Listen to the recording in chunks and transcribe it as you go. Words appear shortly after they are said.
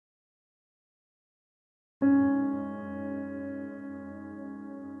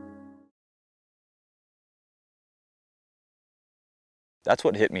That's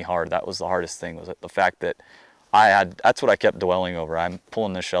what hit me hard. That was the hardest thing, was the fact that that's what I kept dwelling over. I'm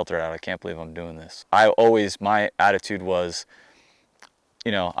pulling this shelter out. I can't believe I'm doing this. My attitude was,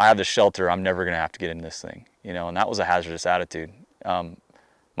 you know, I have this shelter, I'm never gonna have to get in this thing, you know, and that was a hazardous attitude.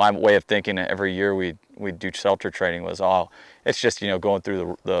 My way of thinking every year we'd do shelter training was, oh, it's just, you know, going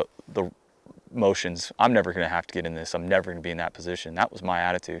through the motions. I'm never gonna have to get in this. I'm never gonna be in that position. That was my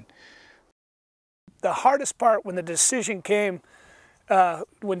attitude. The hardest part when the decision came,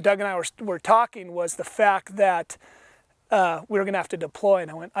 when Doug and I were talking, was the fact that we were going to have to deploy.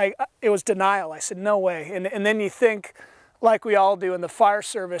 And I went, it was denial. I said, no way. And then you think, like we all do in the fire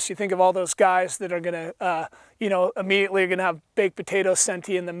service, you think of all those guys that are going to, you know, immediately you're going to have baked potatoes sent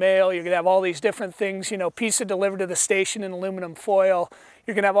to you in the mail. You're going to have all these different things, you know, pizza delivered to the station in aluminum foil.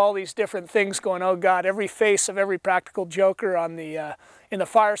 You're going to have all these different things going, oh God, every face of every practical joker on the, in the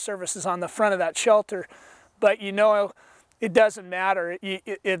fire service is on the front of that shelter. But you know, it doesn't matter.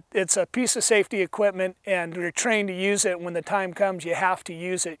 It's a piece of safety equipment, and you're trained to use it. When the time comes, you have to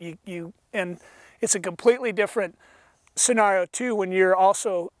use it. And it's a completely different scenario too when you're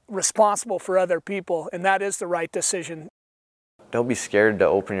also responsible for other people, and that is the right decision. Don't be scared to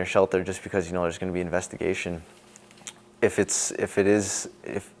open your shelter just because you know there's going to be investigation. If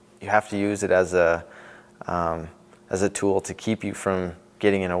you have to use it as a tool to keep you from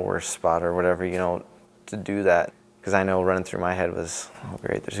getting in a worse spot or whatever, you know, to do that. Because I know running through my head was, oh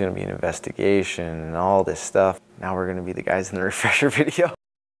great, there's going to be an investigation and all this stuff. Now we're going to be the guys in the refresher video.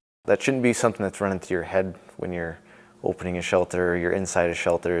 That shouldn't be something that's running through your head when you're opening a shelter or you're inside a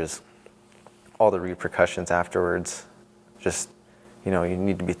shelter, is all the repercussions afterwards. Just, you know, you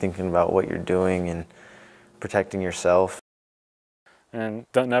need to be thinking about what you're doing and protecting yourself. And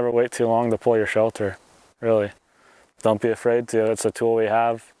don't never wait too long to pull your shelter, really. Don't be afraid to. It's a tool we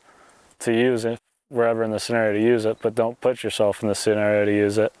have to use it wherever in the scenario to use it, but don't put yourself in the scenario to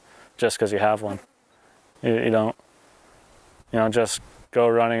use it just because you have one. You don't, you know, just go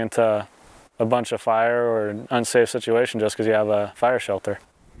running into a bunch of fire or an unsafe situation just because you have a fire shelter.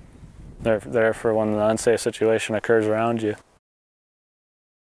 They're there for when the unsafe situation occurs around you.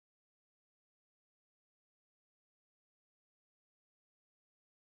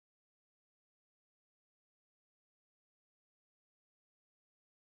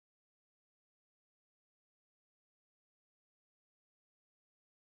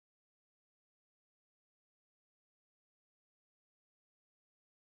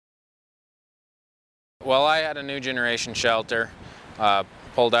 Well, I had a new generation shelter,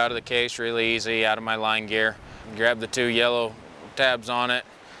 pulled out of the case really easy, out of my line gear, grabbed the 2 yellow tabs on it,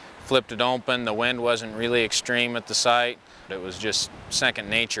 flipped it open. The wind wasn't really extreme at the site. It was just second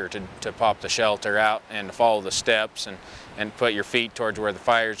nature to pop the shelter out and to follow the steps and put your feet towards where the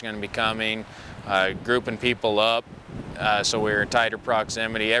fire is going to be coming, grouping people up so we were in tighter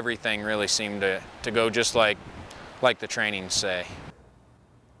proximity. Everything really seemed to go just like the trainings say.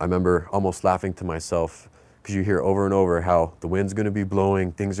 I remember almost laughing to myself because you hear over and over how the wind's going to be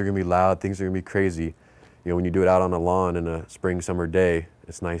blowing, things are going to be loud, things are going to be crazy. You know, when you do it out on a lawn in a spring, summer day,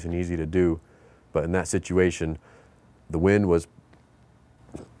 it's nice and easy to do. But in that situation, the wind was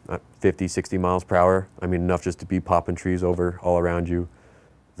 50, 60 miles per hour. I mean, enough just to be popping trees over all around you.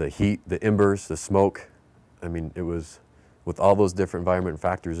 The heat, the embers, the smoke. I mean, it was, with all those different environment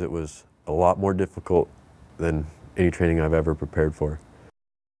factors, it was a lot more difficult than any training I've ever prepared for.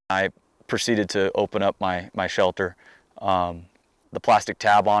 I proceeded to open up my shelter. The plastic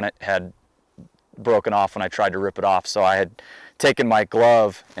tab on it had broken off when I tried to rip it off, so I had taken my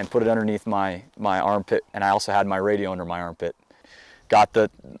glove and put it underneath my armpit, and I also had my radio under my armpit. Got the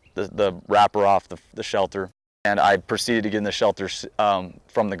wrapper off the shelter, and I proceeded to get in the shelter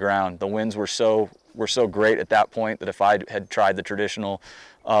from the ground. The winds were so great at that point that if I had tried the traditional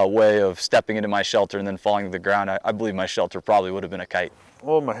way of stepping into my shelter and then falling to the ground, I believe my shelter probably would have been a kite.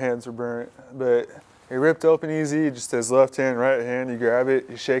 Well, my hands were burnt, but it ripped open easy, just as left hand, right hand, you grab it,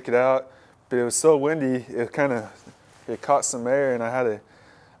 you shake it out. But it was so windy, it caught some air, and I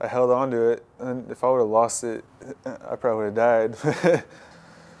held on to it. And if I would have lost it, I probably would have died.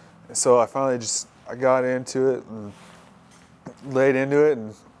 So I finally I got into it and laid into it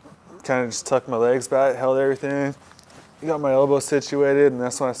and kind of just tucked my legs back, held everything. Got my elbows situated, and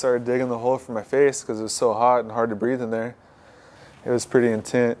that's when I started digging the hole for my face because it was so hot and hard to breathe in there. It was pretty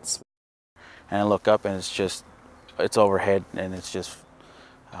intense. And I look up and it's overhead, and it's just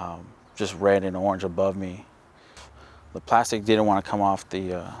red and orange above me. The plastic didn't want to come off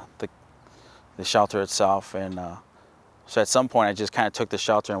the shelter itself, and so at some point I just kind of took the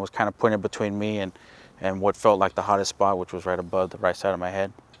shelter and was kind of putting it between me and what felt like the hottest spot, which was right above the right side of my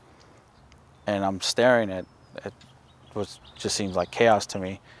head. And I'm staring at just seems like chaos to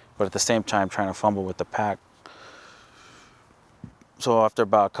me. But at the same time, trying to fumble with the pack. So after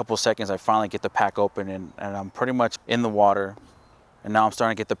about a couple seconds, I finally get the pack open, and I'm pretty much in the water. And now I'm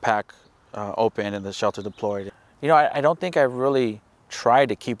starting to get the pack open and the shelter deployed. You know, I don't think I really tried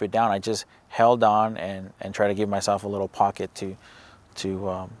to keep it down. I just held on and tried to give myself a little pocket to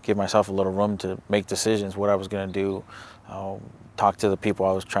give myself a little room to make decisions, what I was going to do, talk to the people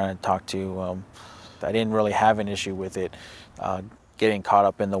I was trying to talk to. I didn't really have an issue with it getting caught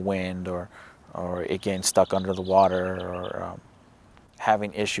up in the wind or it getting stuck under the water or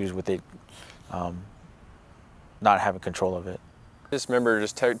having issues with it not having control of it. I just remember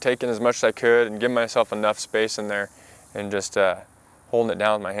just taking as much as I could and giving myself enough space in there and just holding it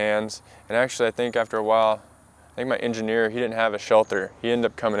down with my hands. And actually, I think after a while, I think my engineer, he didn't have a shelter. He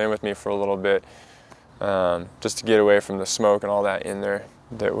ended up coming in with me for a little bit just to get away from the smoke and all that in there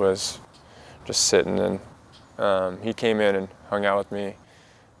that was just sitting. And he came in and hung out with me.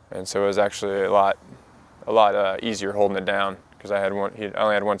 And so it was actually a lot easier holding it down because I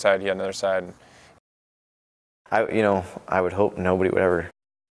only had one side, he had another side. I would hope nobody would ever,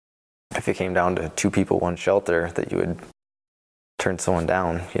 if it came down to 2 people, 1 shelter, that you would turn someone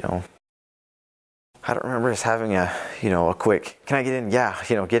down, you know. I don't remember us having a quick, can I get in? Yeah,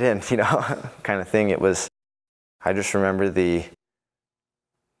 get in, kind of thing. I just remember the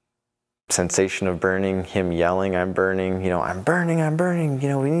sensation of burning, him yelling, I'm burning, I'm burning,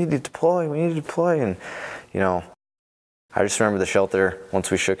 we need to deploy, And, I just remember the shelter,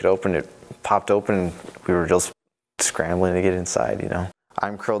 once we shook it open, it popped open and we were just scrambling to get inside,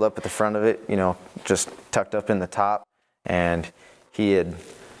 I'm curled up at the front of it, just tucked up in the top, and he had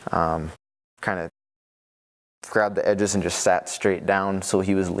kind of grabbed the edges and just sat straight down, so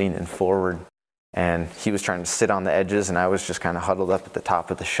he was leaning forward, and he was trying to sit on the edges, and I was just kind of huddled up at the top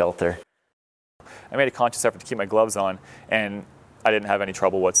of the shelter. I made a conscious effort to keep my gloves on, and I didn't have any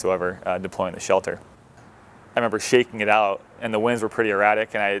trouble whatsoever deploying the shelter. I remember shaking it out, and the winds were pretty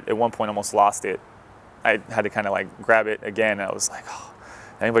erratic, and I at one point almost lost it. I had to kind of like grab it again, and I was like, oh,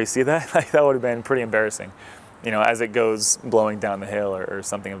 anybody see that? Like, that would have been pretty embarrassing, as it goes blowing down the hill or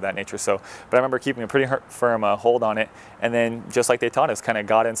something of that nature. So, but I remember keeping a pretty firm hold on it, and then just like they taught us, kind of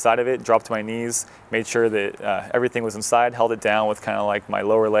got inside of it, dropped to my knees, made sure that everything was inside, held it down with kind of like my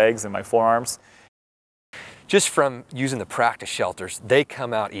lower legs and my forearms. Just from using the practice shelters, they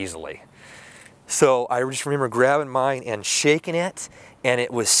come out easily. So I just remember grabbing mine and shaking it, and it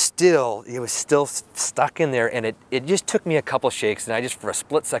was still stuck in there, and it just took me a couple shakes, and I just for a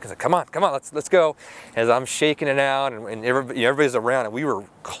split second said, come on, let's go. As I'm shaking it out, and everybody's around, and we were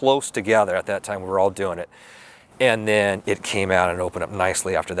close together at that time. We were all doing it, and then it came out and opened up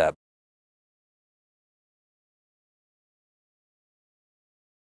nicely after that.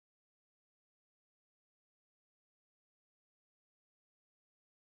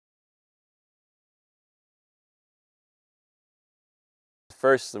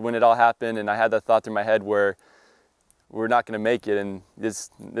 First, when it all happened, and I had that thought through my head where we're not going to make it, and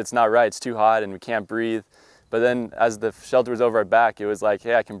it's not right, it's too hot, and we can't breathe. But then as the shelter was over our back, it was like,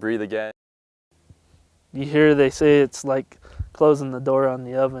 hey, I can breathe again. You hear they say it's like closing the door on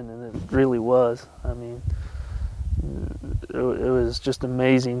the oven, and it really was. I mean, it was just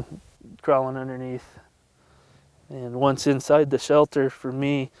amazing crawling underneath. And once inside the shelter, for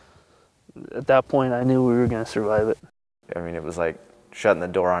me, at that point, I knew we were going to survive it. I mean, it was like shutting the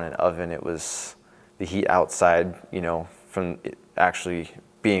door on an oven. It was the heat outside, from it actually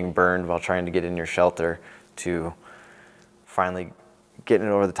being burned while trying to get in your shelter to finally getting it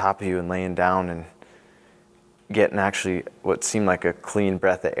over the top of you and laying down and getting actually what seemed like a clean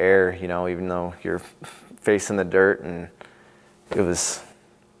breath of air, even though you're facing the dirt, and it was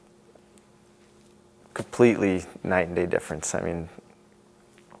completely night and day difference. I mean,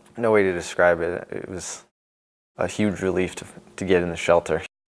 no way to describe it. It was a huge relief to get in the shelter.